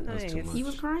not That's nice. too much. he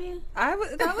was crying. That was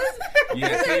Yeah,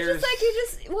 it's tears.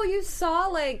 just like you saw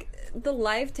like the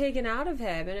life taken out of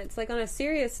him, and it's like on a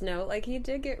serious note, like he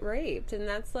did get raped, and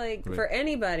that's like Right. for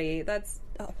anybody that's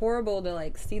horrible to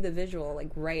like see the visual like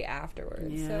right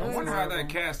afterwards. Yeah. So I it's wonder how that horrible.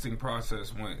 casting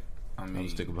process went. I mean,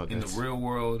 was thinking about in that. the real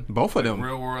world, Both of like, them.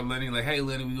 real world Lenny, like, hey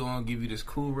Lenny, we gonna give you this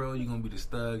cool role. You gonna be the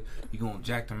thug. You gonna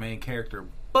jack the main character,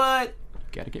 but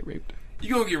Gotta get raped.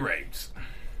 you gonna get raped.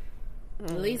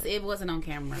 At least it wasn't on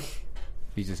camera.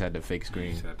 He just had the fake You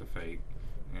screen, just had to fake.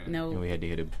 Yeah. No. and we had to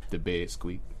hear the bed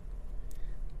squeak.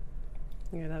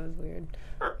 Yeah, that was weird.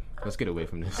 Let's get away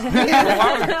from this.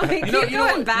 We keep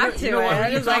going back to you know what,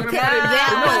 it. you It's like talking about it?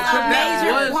 That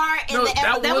No, was a major part in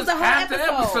the that was the whole half the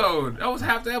episode. episode. That was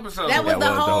half the episode. That was That the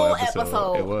was whole episode.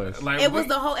 episode. It was. Like, It was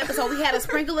the whole episode. We had a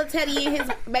sprinkle of Teddy and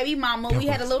his baby mama. We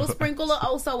had a little sprinkle of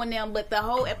Oso in them, but the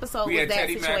whole episode We was had that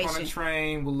Teddy Mac on the situation.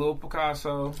 train with Lil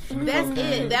Picasso. That's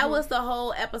it. That was the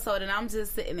whole episode, and I'm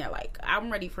just sitting there like,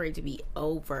 I'm ready for it to be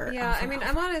over. Yeah, I mean,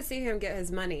 I want to see him get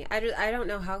his money. I don't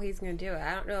know how he's going to do it.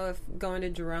 I don't know if going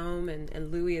to Jerome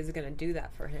and Louis is going to do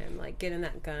that for him, like getting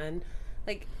that gun.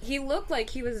 Like, he looked like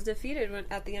he was defeated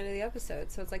at the end of the episode,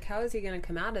 so it's like, how is he going to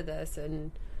come out of this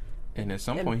and And at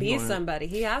some and point, be somebody?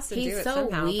 He has to He's do it so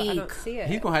somehow, but I don't weak. see it.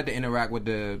 he's gonna have to interact with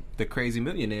the crazy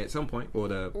millionaire at some point, or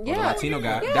the Yeah, Latino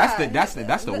guy. yeah.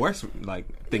 That's the worst like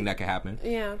thing that could happen.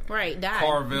 Yeah. Right, die.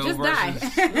 Carvel Just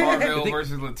versus die. Carvel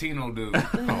versus Latino dude.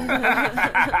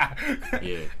 Yeah,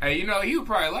 Hey, you know, he would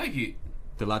probably like it.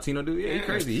 the Latino dude. Yeah, he's Yeah.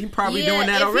 crazy. He probably Yeah, doing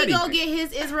that if already. he go get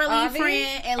his Israeli Avi?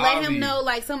 friend and let him Avi. know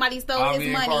like somebody stole Avi his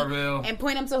and money Carvel. and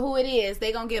point him to who it is,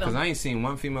 they gonna get Because him. I ain't seen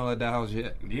one female at that house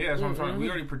yet. Yeah, that's what I'm trying. We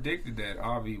already predicted that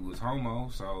Avi was homo,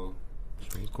 so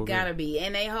He's cool Gotta guy. be,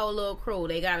 and they whole little crew,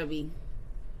 they gotta be.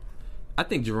 I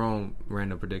think Jerome,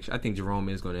 random prediction. I think Jerome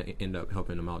is going to end up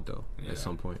helping him out though Yeah. at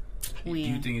some point. do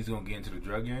you think he's gonna get into the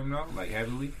drug game though, like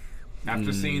heavily?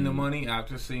 After seeing the money,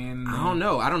 after seeing, I don't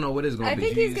know. I don't know what it's going I to be.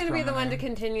 think he's G's going to be the coming one to in.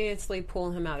 continuously pull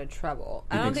him out of trouble.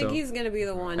 I You don't think think so? he's going to be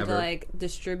the one Ever? to like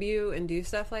distribute and do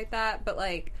stuff like that. But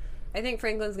like I think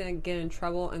Franklin's going to get in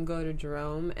trouble and go to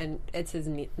Jerome, and it's his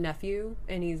nephew,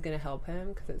 and he's going to help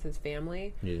him because it's his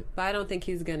family. Yeah. But I don't think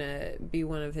he's going to be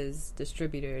one of his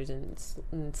distributors and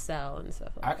sell and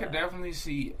stuff like that. I could definitely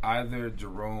see either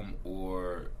Jerome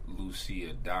or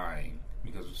Lucia dying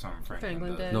because of something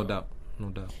Franklin does. No doubt. No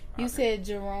doubt. You said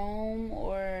Jerome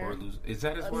or is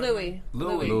that his Louis?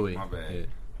 Louis. My bad. Yeah.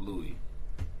 Louis.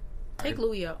 Take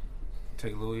Louis out.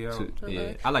 Take Louis out.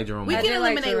 Yeah, I like Jerome. We can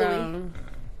eliminate like Louis.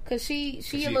 Cause she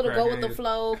a little go with the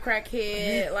flow,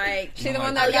 crackhead. Like she the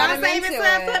one that got y'all saving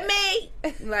stuff for me.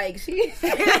 Like she.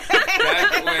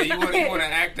 That's way you want to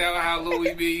act out how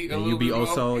Louis be. And you be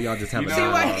also y'all just have a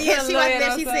dialogue. She was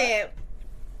there. She said,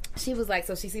 she was like,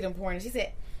 so she see them pouring. And she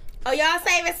said, "Oh, y'all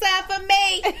saving stuff for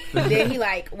me." Then he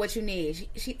like, "What you need?"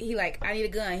 He like, "I need a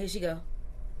gun." Here she go.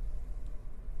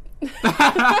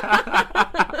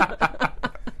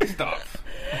 Stop.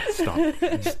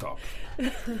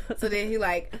 So then he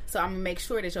like, so I'm gonna make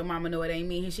sure that your mama know it ain't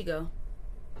me. Here she go.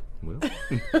 Well,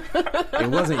 it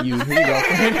wasn't you. Here you go.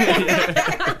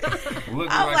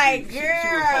 I'm like, girl. She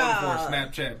was posing for a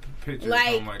Snapchat picture.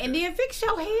 Like, like and then fix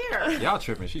your hair. Y'all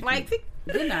tripping. She like,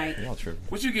 good night. Y'all tripping.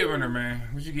 What you giving her, man?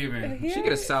 What you giving? She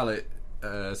get a solid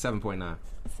 7.9.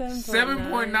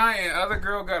 7.9, and other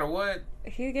girl got a what?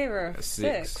 He gave her a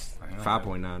 6.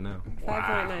 5.9 now.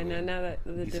 5.9 now. That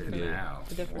the difference.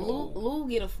 The difference. Lou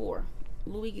get a 4.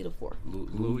 Louis get a 4.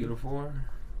 Lou get a 4?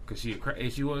 Cause she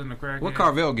wasn't a crackhead. What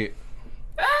Carvel get?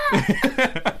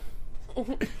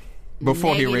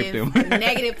 Before he raped him.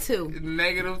 -2.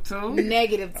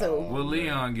 -2. What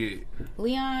Leon get?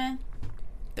 Leon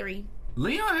 3.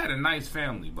 Leon had a nice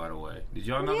family, by the way. Did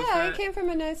y'all notice that? Yeah, he came from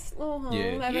a nice little home.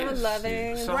 Yeah. Everyone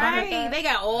loving. So right. They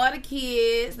got all the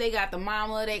kids. They got the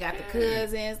mama. They got the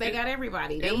cousins. They got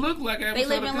everybody. It looked like an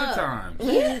episode of Good Times.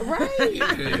 Yeah, right.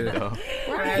 Yeah.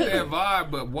 Right. Had that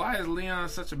vibe, but why is Leon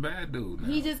such a bad dude now?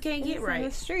 He just can't get right. In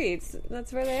the streets.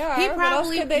 That's where they are. He's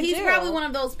probably do? one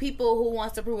of those people who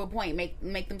wants to prove a point,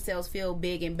 make themselves feel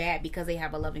big and bad because they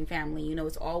have a loving family. You know,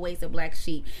 it's always a black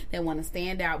sheep that want to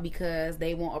stand out because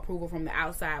they want approval from the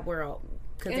outside world.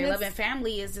 Because their loving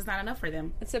family is just not enough for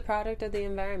them. It's a product of the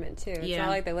environment, too. It's not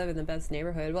like they live in the best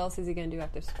neighborhood. What else is he going to do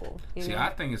after school? See, I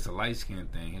think it's a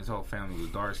light-skinned thing. His whole family was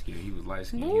dark-skinned. He was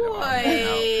light-skinned. I'd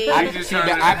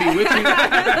be with you.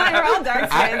 We're all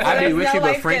dark-skinned. I'd be with you,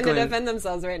 but to Franklin... defend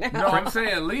themselves right now. No, I'm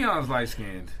saying Leon's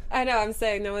light-skinned. I know, I'm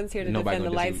saying no one's here to defend the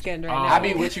light-skinned right now. I'd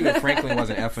be with you if Franklin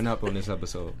wasn't effing up on this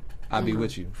episode. I'd be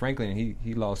with you. Franklin,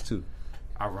 he lost too.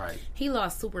 All right. He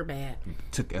lost super bad.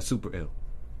 Took a super L.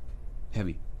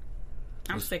 Heavy.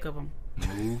 I'm sick of him.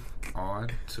 Move on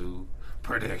to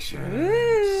predictions.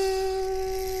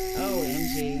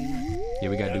 OMG. Yeah,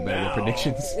 we gotta do better with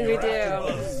predictions. We do.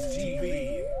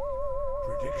 TV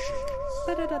predictions.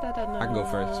 I can go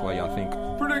first while y'all think.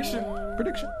 Prediction.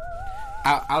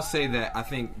 I'll say that I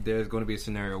think there's going to be a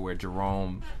scenario where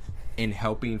Jerome, in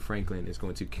helping Franklin, is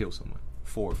going to kill someone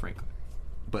for Franklin,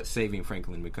 but saving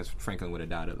Franklin because Franklin would have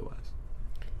died otherwise.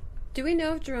 Do we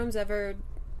know if Jerome's ever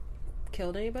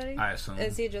killed anybody? I assume.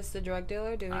 Is he just a drug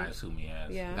dealer? I assume he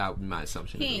has. Yeah. That would be my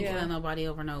assumption. He ain't killing nobody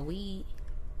over no weed.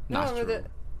 Not true.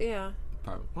 Yeah.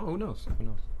 Probably. Well, who knows?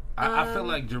 I feel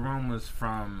like Jerome was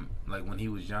from, like, when he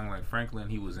was young, like Franklin,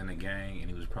 he was in a gang and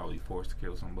he was probably forced to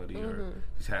kill somebody or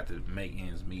just had to make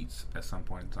ends meet at some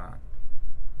point in time.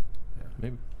 Yeah.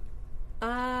 Maybe.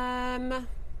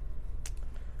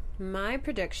 My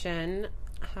prediction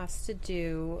has to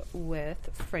do with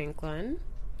Franklin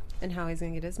and how he's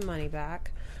going to get his money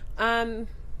back. I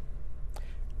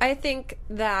think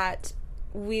that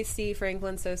we see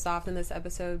Franklin so soft in this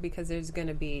episode because there's going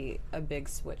to be a big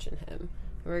switch in him.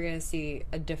 We're going to see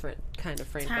a different kind of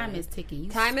Franklin. Time is ticking.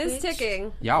 Time is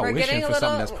ticking. Y'all We're wishing for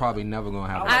something that's probably never going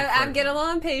to happen. I'm getting a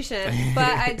little impatient, but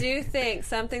I do think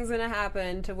something's going to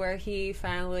happen to where he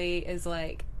finally is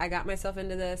like, I got myself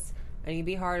into this. I need to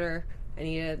be harder. I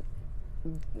need to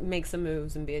make some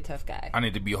moves and be a tough guy. I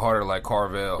need to be harder like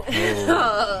Carvel.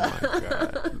 Oh my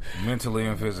God. Mentally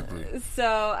and physically.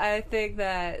 So I think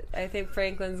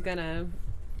Franklin's gonna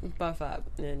buff up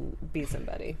and be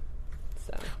somebody.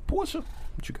 So Portia,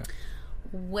 what you got?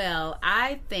 Well,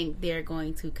 I think they're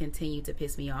going to continue to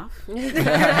piss me off.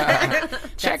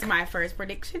 That's my first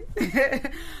prediction.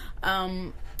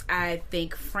 I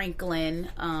think Franklin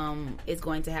is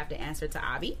going to have to answer to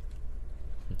Avi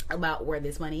about where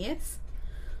this money is.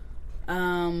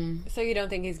 So you don't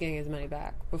think he's getting his money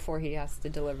back before he has to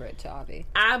deliver it to Avi?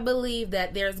 I believe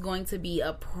that there's going to be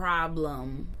a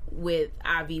problem with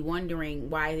Avi wondering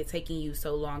why is it taking you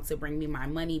so long to bring me my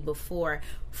money before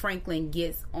Franklin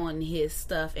gets on his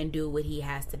stuff and do what he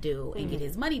has to do and get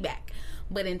his money back.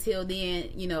 But until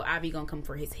then, you know, Avi gonna come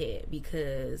for his head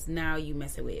because now you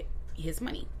messing with his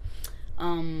money.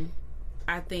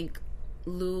 I think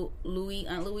Aunt Louie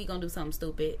gonna do something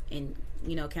stupid and,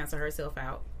 you know, cancel herself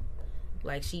out.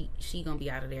 Like she gonna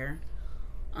be out of there.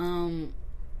 And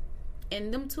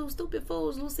them two stupid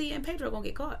fools, Lucy and Pedro, gonna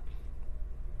get caught.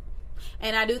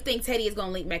 And I do think Teddy is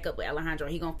gonna link back up with Alejandro.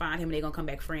 He gonna find him and they gonna come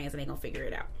back friends and they gonna figure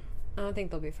it out. I don't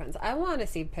think they'll be friends. I want to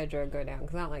see Pedro go down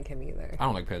because I don't like him either. I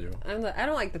don't like Pedro. I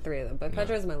don't like the three of them, but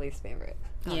Pedro's my least favorite.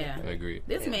 Yeah, I agree.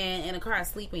 This man in a car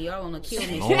sleeping, y'all gonna kill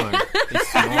me.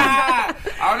 I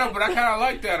don't know, but I kind of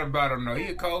like that about him though. He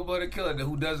a cold-blooded killer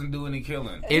who doesn't do any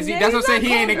killing. Is he? That's what I'm saying.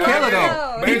 He ain't a killer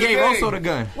though. But He gave Oso the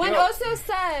gun. When Oso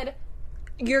said,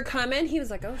 "You're coming," he was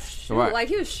like, "Oh shoot!" Right. Like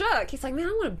he was shook. He's like, "Man,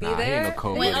 I want to be Nah, he there." ain't no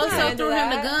cold When blooded Oso killer. threw him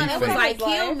the gun, it was like, His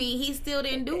kill life. me. He still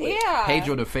didn't do it. Yeah,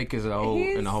 Pedro the fakest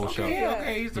in the whole show.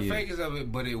 Okay, he's the fakest of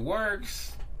it, but it works.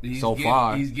 So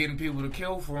far. He's getting people to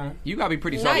kill for him. You gotta be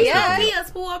pretty Not solid. yet. He a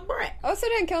spoiled brat. Oso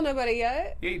didn't kill nobody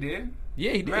yet. He did.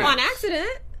 Yeah, he did. Right. On accident.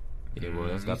 Yeah, well,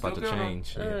 that's about to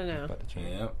change. I don't know. About to change.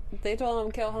 Yep. They told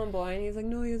him to kill homeboy, and he's like,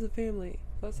 "No, he has a family."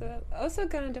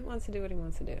 Oso kind of wants to do what he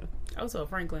wants to do. Also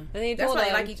Franklin. And he That's told why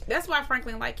him, they like that's why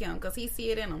Franklin like him, because he see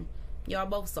it in him. Y'all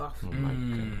both soft.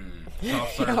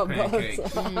 Soft serve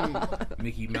pancakes.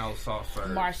 Mickey Mouse soft serve.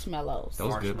 Marshmallows.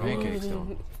 Those good pancakes,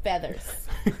 though. Feathers.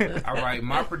 All right,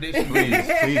 my prediction Please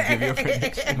give your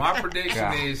prediction. My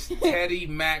prediction is Teddy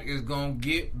Mack is gonna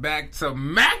get back to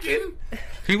macking.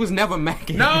 He was never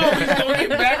macking. No, he's gonna get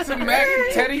back to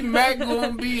macking. Teddy Mack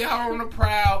gonna be out on the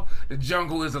prowl. The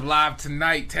jungle is alive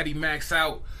tonight. Teddy Mack's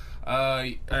out.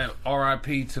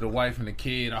 R.I.P. to the wife and the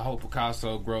kid. I hope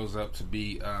Picasso grows up to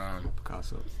be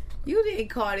Picasso. You didn't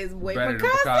call this boy Better than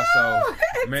Picasso.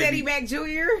 Maybe. Teddy Mack Jr.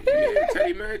 Yeah,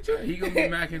 Teddy Mack Jr. He gonna be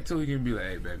macking too. He gonna be like,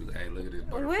 "Hey, baby, hey, look at this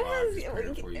butterfly.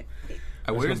 For you."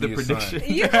 Where's the prediction?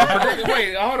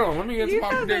 Wait, hold on. Let me get to You my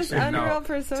have this prediction. unreal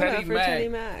persona for Teddy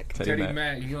Mack. Teddy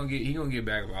Mack. He gonna get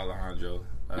back with Alejandro.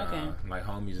 Okay. Like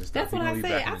homies and stuff. That's what I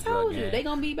said. I told you. They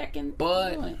gonna be back in.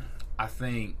 But I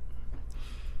think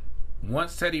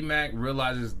once Teddy Mack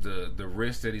realizes the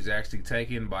risk that he's actually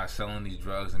taking by selling these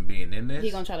drugs and being in this, he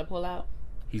gonna try to pull out.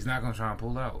 He's not gonna try and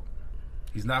pull out.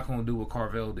 He's not gonna do what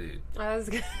Carvel did.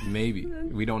 Maybe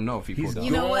we don't know if he pulled out.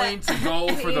 He's going to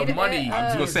go for the money. I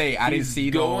was gonna say I didn't see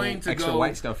the extra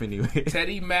white stuff anyway.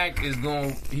 Teddy Mack is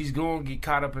going to get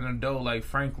caught up in the dough like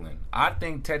Franklin. I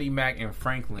think Teddy Mack and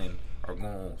Franklin are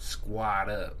going to squad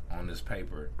up on this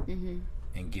paper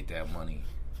and get that money.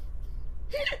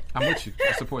 I'm with you.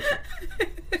 I support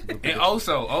you. And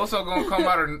also gonna come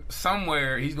out of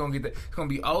somewhere. He's gonna get that. It's gonna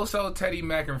be Oso, Teddy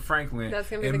Mack, and Franklin, That's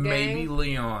gonna be and the maybe gang?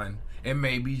 Leon, and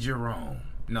maybe Jerome.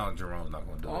 No, Jerome's not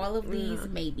gonna do it. All of these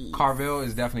maybe. Carvel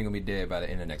is definitely gonna be dead by the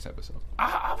end of the next episode.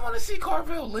 I want to see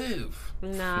Carvel live.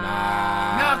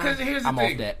 Nah. Because here's the I'm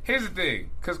thing. off that. Here's the thing.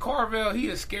 Because Carvel, he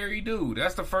a scary dude.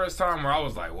 That's the first time where I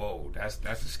was like, whoa, that's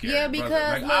a scary Yeah, brother.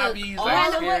 because Like, look, Avi's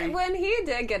like scary. When he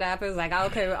did get up, it was like,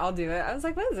 okay, I'll do it. I was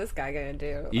like, what is this guy gonna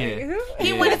do? Yeah. Like, who?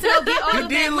 He wanted to go get all He of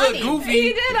did that look money. goofy.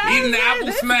 He did. I Eating was the like, apple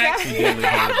this smacks. guy- He did look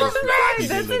Apple goofy. smacks. He did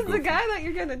This look is the goofy. guy that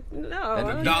you're gonna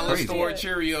know. Dollar crazy. store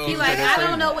Cheerios. He like, I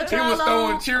don't know what He y'all was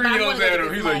throwing on, but I wanna Cheerios get at him.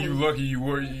 this He's like, money. you lucky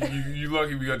you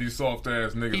lucky we got these soft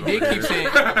ass niggas. He over did keep here."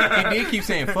 saying. He did keep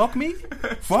saying, "Fuck me,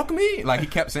 fuck me." Like he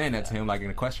kept saying that to him, like in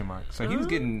a question mark. So he was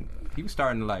getting. He was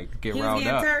starting to like get He was riled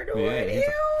getting up. turned on. he's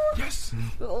like, yes.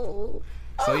 Oh.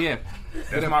 So yeah,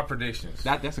 That's my predictions.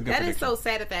 that's a good That prediction. is so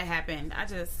sad that happened. I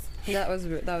just That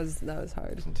was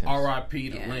hard. R.I.P.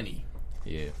 to Yeah. Lenny.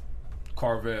 Yeah.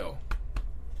 Carvel.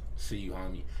 See you,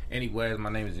 homie. Anyways, my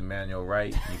name is Emmanuel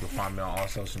Wright. You can find me on all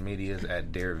social medias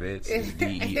at Derwitz,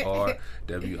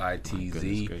 DERWITZ.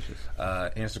 Goodness gracious.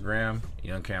 Instagram,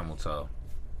 Young Camel Toe.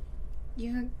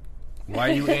 yeah.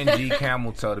 YUNG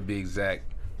Camel Toe to be exact.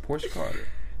 Portia Carter.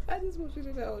 I just want you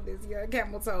to know this young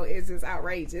camel toe is just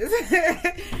outrageous.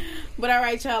 But all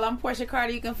right, y'all, I'm Portia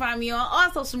Carter. You can find me on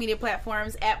all social media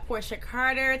platforms at Portia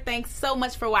Carter. Thanks so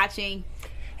much for watching.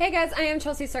 Hey guys, I am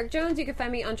Chelsea Stark Jones. You can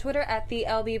find me on Twitter at the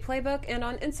LB Playbook and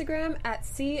on Instagram at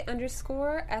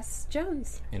C_S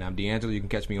Jones. And I'm D'Angelo. You can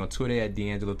catch me on Twitter at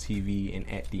D'Angelo TV and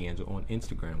at D'Angelo on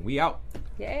Instagram. We out.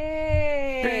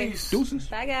 Yay! Peace. Deuces.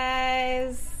 Bye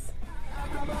guys.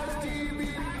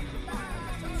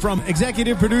 From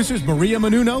executive producers Maria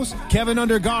Menounos, Kevin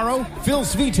Undergaro, Phil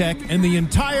Svitek, and the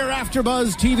entire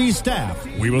AfterBuzz TV staff,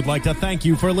 we would like to thank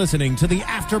you for listening to the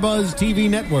AfterBuzz TV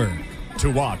network.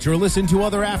 To watch or listen to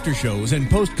other after shows and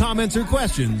post comments or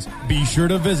questions, be sure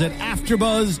to visit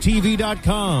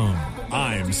AfterBuzzTV.com.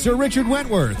 I'm Sir Richard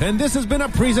Wentworth, and this has been a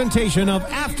presentation of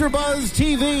AfterBuzz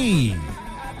TV.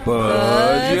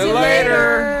 Buzz you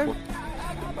later.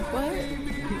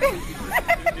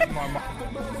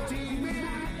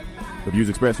 The views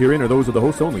expressed herein are those of the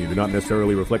hosts only and do not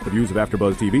necessarily reflect the views of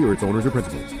AfterBuzz TV or its owners or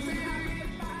principals.